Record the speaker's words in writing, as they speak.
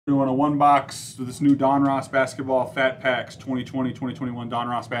Doing a one box with this new Donruss basketball Fat Packs 2020-2021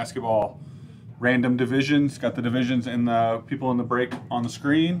 Donruss basketball random divisions. Got the divisions and the people in the break on the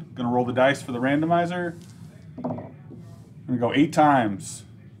screen. Gonna roll the dice for the randomizer. Gonna go 8 times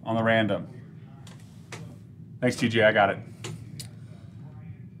on the random. Thanks, TJ. I got it.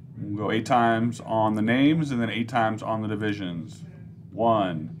 We'll go 8 times on the names and then 8 times on the divisions.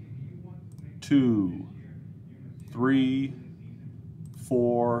 1, 2, 3,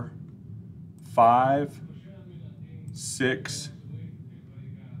 4, 5, 6,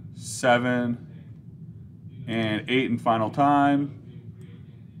 7, and 8 and final time.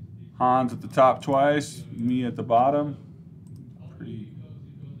 Hans at the top twice, me at the bottom. Pretty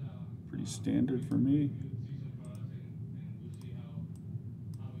standard for me.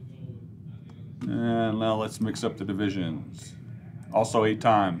 And now let's mix up the divisions. Also 8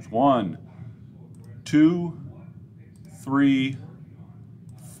 times. 1, 2, 3,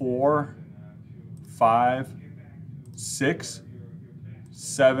 4, 5, 6,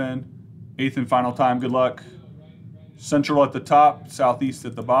 7, 8th and final time. Good luck. Central at the top, southeast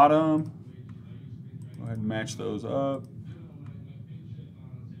at the bottom. Go ahead and match those up.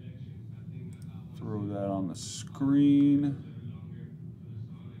 Throw that on the screen.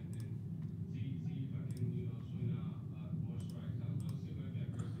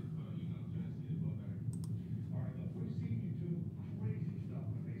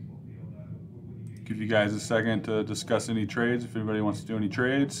 Give you guys a second to discuss any trades if anybody wants to do any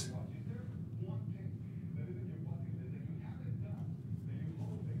trades.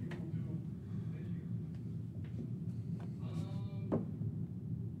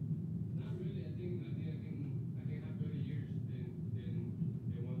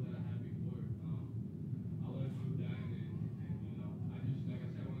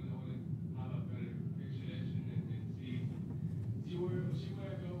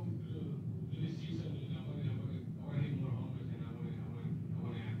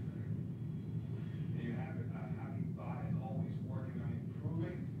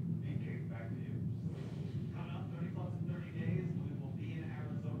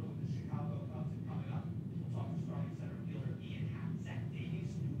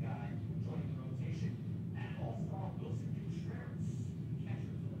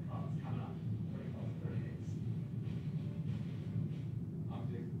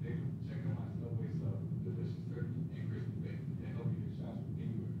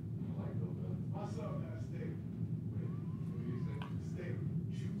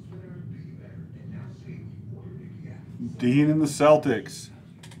 Dean and the Celtics.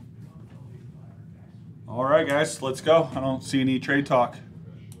 All right, guys, let's go. I don't see any trade talk.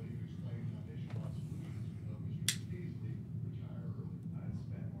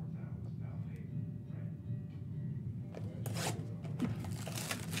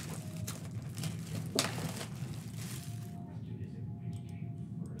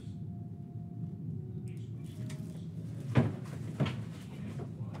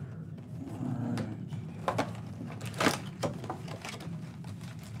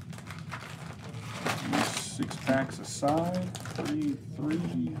 Six packs aside. 3, 3,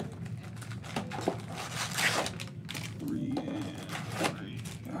 3, and 3.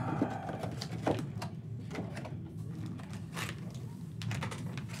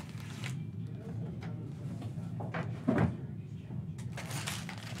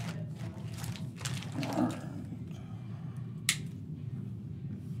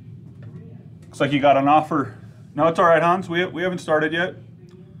 Looks like you got an offer. No, it's all right, Hans. We haven't started yet.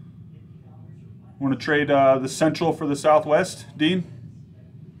 Want to trade the Central for the Southwest, Dean?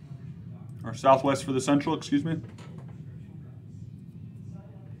 Or Southwest for the Central, excuse me.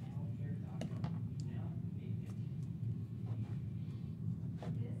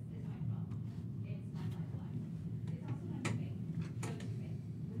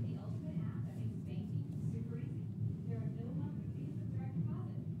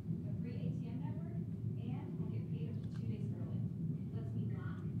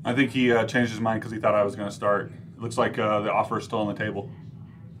 I think he changed his mind because he thought I was going to start. It looks like the offer is still on the table.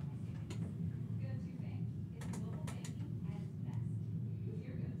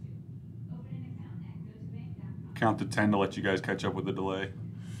 Count to 10 to let you guys catch up with the delay.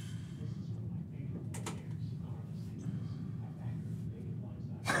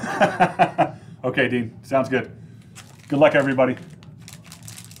 Okay, Dean. Sounds good. Good luck, everybody.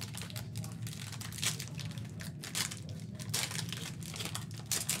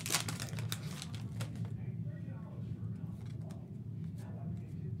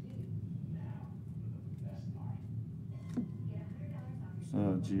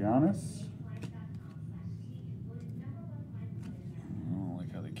 Giannis.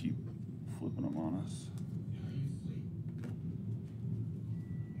 flipping them on us.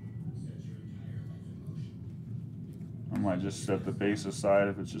 I might just set the base aside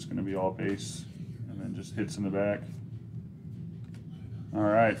if it's just going to be all base, and then just hits in the back. All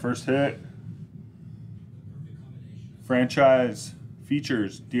right, first hit. Franchise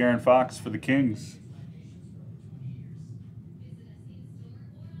features De'Aaron Fox for the Kings.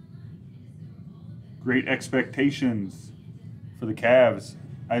 Great Expectations for the Cavs,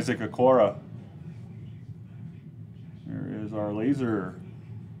 Isaac Okoro. There is our laser,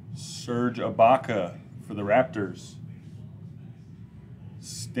 Serge Ibaka for the Raptors.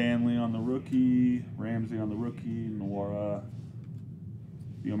 Stanley on the rookie, Ramsey on the rookie, Nwora,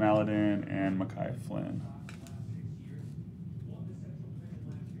 Theo Maledon, and Mekhi Flynn.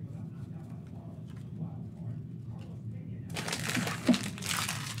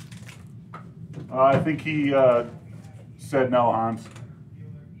 I think he said no, Hans.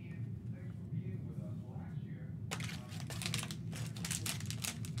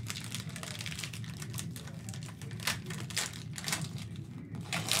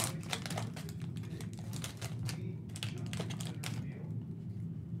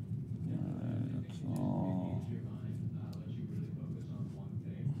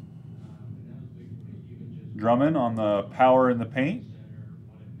 Drummond on the power in the paint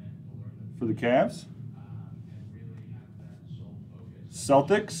for the Cavs.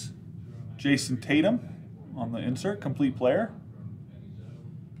 Celtics, Jason Tatum on the insert, complete player.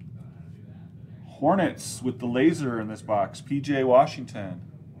 Hornets with the laser in this box, PJ Washington.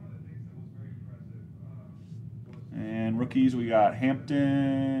 And rookies, we got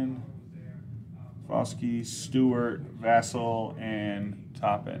Hampton, Foskey, Stewart, Vassell, and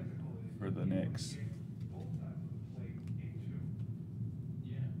Toppin for the Knicks.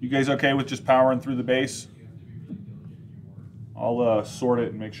 You guys okay with just powering through the base? I'll sort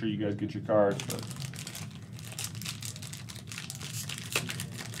it and make sure you guys get your cards. But.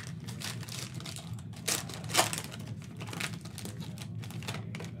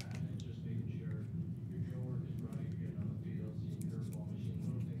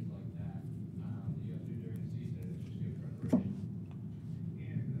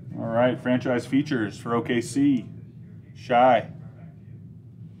 All right, franchise features for OKC, Shy.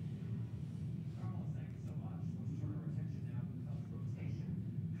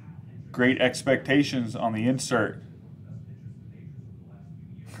 Great Expectations on the insert.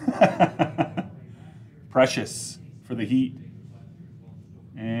 Precious for the Heat.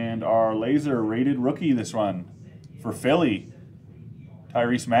 And our laser rated rookie this run for Philly,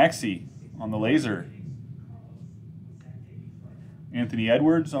 Tyrese Maxey on the laser. Anthony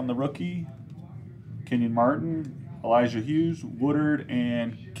Edwards on the rookie, Kenyon Martin, Elijah Hughes, Woodard,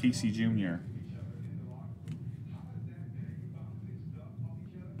 and Casey Jr.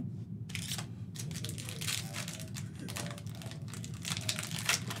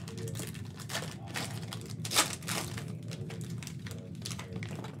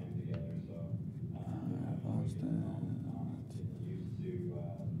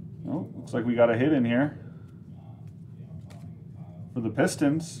 Oh, looks like we got a hit in here. For the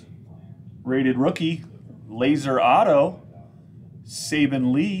Pistons, rated rookie, laser auto,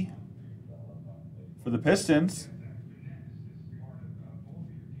 Saban Lee for the Pistons.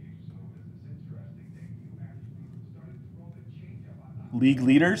 League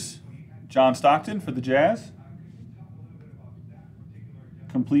leaders, John Stockton for the Jazz.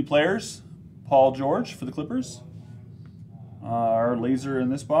 Complete players, Paul George for the Clippers. Our laser in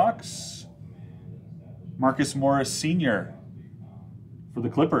this box, Marcus Morris Sr. for the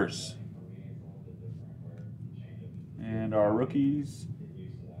Clippers. And our rookies,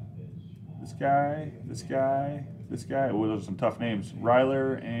 this guy, this guy, this guy. Oh, those are some tough names.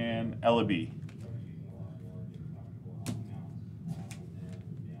 Ryler and Ellaby.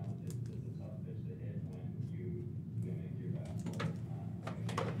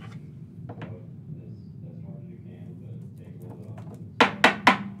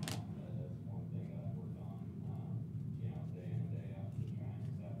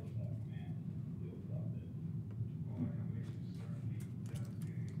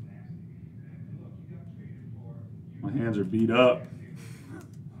 My hands are beat up.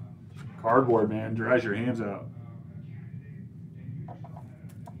 Cardboard, man, dries your hands out.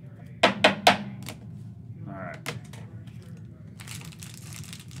 All right.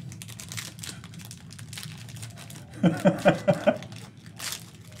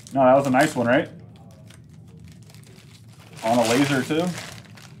 No, that was a nice one, right? On a laser, too.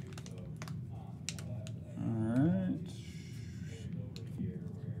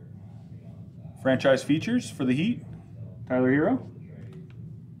 Franchise features for the Heat, Tyler Hero.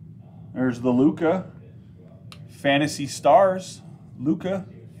 There's the Luka. Fantasy Stars, Luka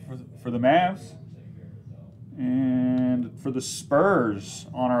for the Mavs. And for the Spurs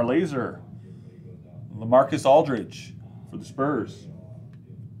on our laser, LaMarcus Aldridge for the Spurs.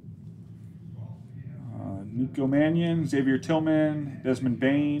 Nico Mannion, Xavier Tillman, Desmond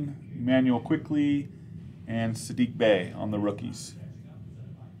Bain, Emmanuel Quickley, and Sadiq Bey on the rookies.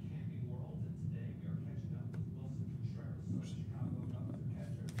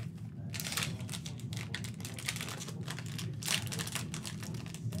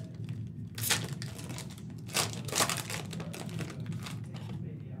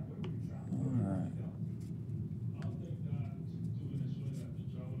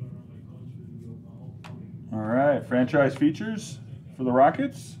 All right, franchise features for the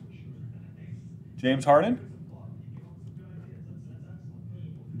Rockets. James Harden.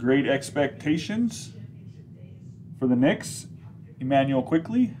 Great expectations for the Knicks. Emmanuel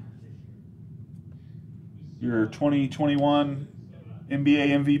Quickley. Your 2021 NBA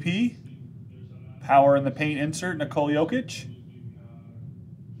MVP. Power in the paint insert, Nikola Jokic.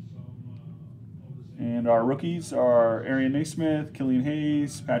 And our rookies are Arian Naismith, Killian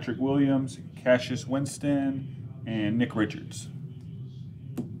Hayes, Patrick Williams, Cassius Winston, and Nick Richards.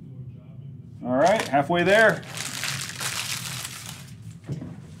 All right, halfway there.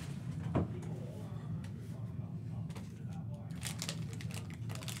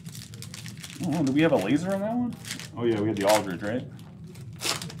 Oh, do we have a laser on that one? Oh yeah, we had the Aldridge, right?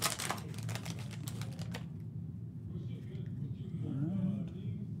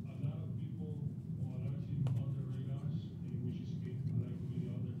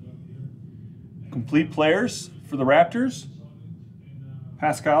 Complete players for the Raptors.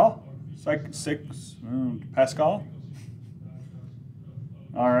 Pascal. Pascal.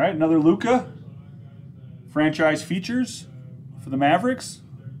 All right, another Luka. Franchise features for the Mavericks.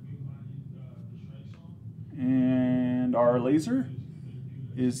 And our laser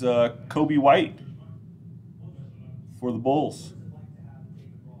is Kobe White for the Bulls.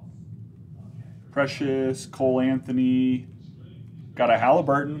 Precious, Cole Anthony. Got a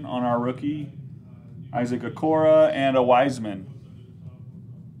Halliburton on our rookie. Isaac Okoro, and a Wiseman.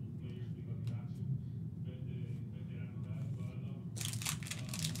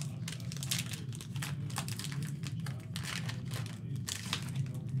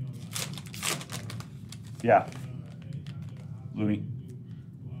 Yeah. Looney.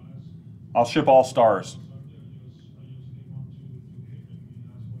 I'll ship all stars.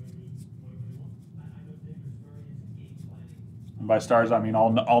 And by stars, I mean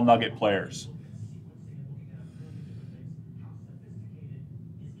all Nugget players.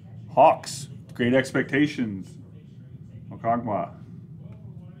 Hawks, great expectations. Okongwa.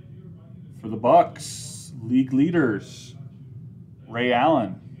 For the Bucks, league leaders, Ray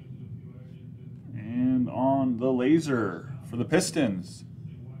Allen. And on the laser for the Pistons,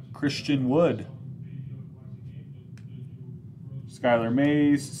 Christian Wood. Skylar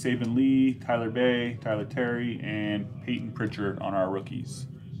Mays, Saban Lee, Tyler Bay, Tyler Terry, and Peyton Pritchard on our rookies.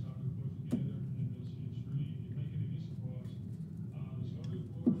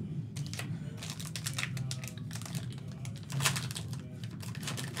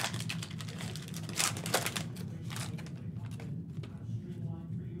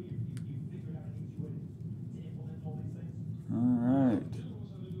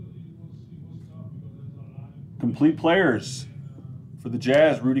 Complete players for the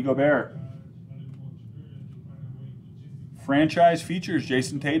Jazz, Rudy Gobert. Franchise features,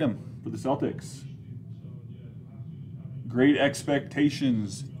 Jason Tatum for the Celtics. Great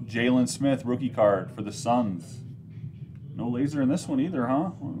expectations, Jalen Smith, rookie card for the Suns. No laser in this one either,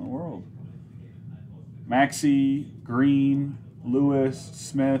 huh? What in the world? Maxey, Green, Lewis,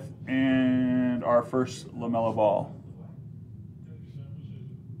 Smith, and our first LaMelo Ball.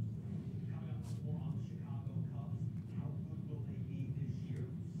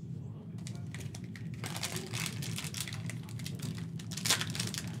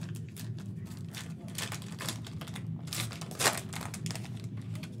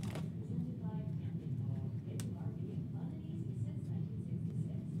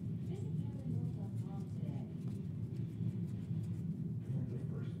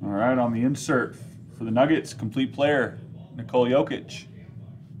 All right, on the insert for the Nuggets, complete player, Nikola Jokic.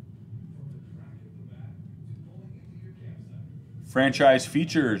 Franchise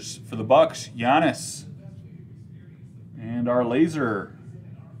features for the Bucks, Giannis. And our laser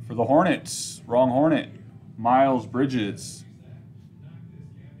for the Hornets, wrong Hornet, Miles Bridges.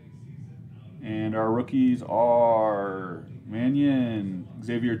 And our rookies are Mannion,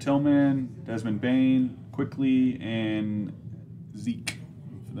 Xavier Tillman, Desmond Bain, Quickley, and Zeke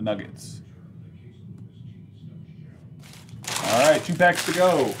for the Nuggets. All right, 2 packs to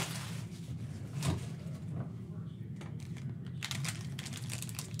go.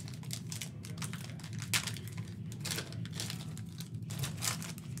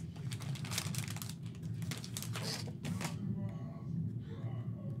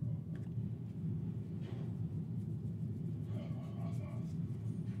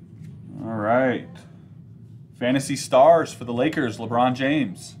 All right. Fantasy Stars for the Lakers, LeBron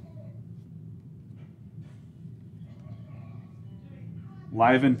James.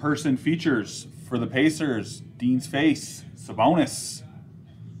 Live in person features for the Pacers, Dean's Face, Sabonis.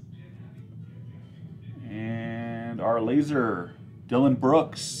 And our laser, Dylan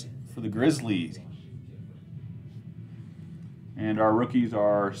Brooks for the Grizzlies. And our rookies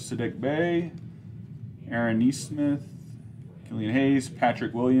are Saddiq Bey, Aaron Nesmith, Killian Hayes,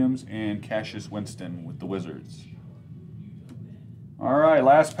 Patrick Williams, and Cassius Winston with the Wizards. All right,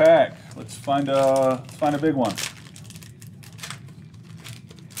 last pack. Let's find a big one.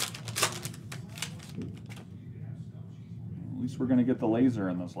 At least we're going to get the laser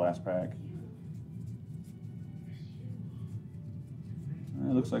in this last pack.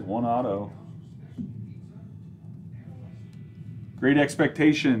 It looks like one auto. Great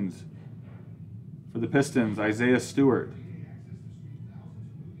Expectations for the Pistons, Isaiah Stewart.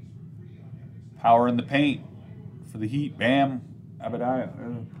 Power in the Paint for the Heat, Bam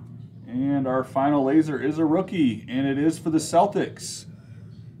Adebayo. And our final laser is a rookie, and it is for the Celtics.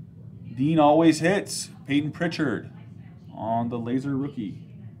 Dean Always Hits, Peyton Pritchard on the laser rookie.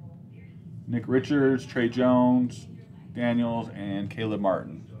 Nick Richards, Trey Jones, Daniels, and Caleb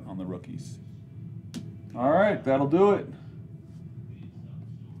Martin on the rookies. All right, that'll do it.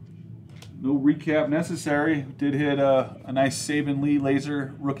 No recap necessary. Did hit a nice Saban Lee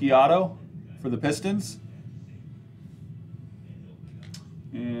laser rookie auto for the Pistons.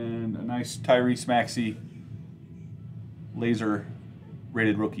 And a nice Tyrese Maxey laser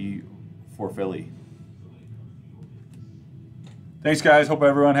rated rookie for Philly. Thanks, guys. Hope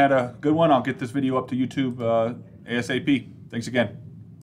everyone had a good one. I'll get this video up to YouTube ASAP. Thanks again.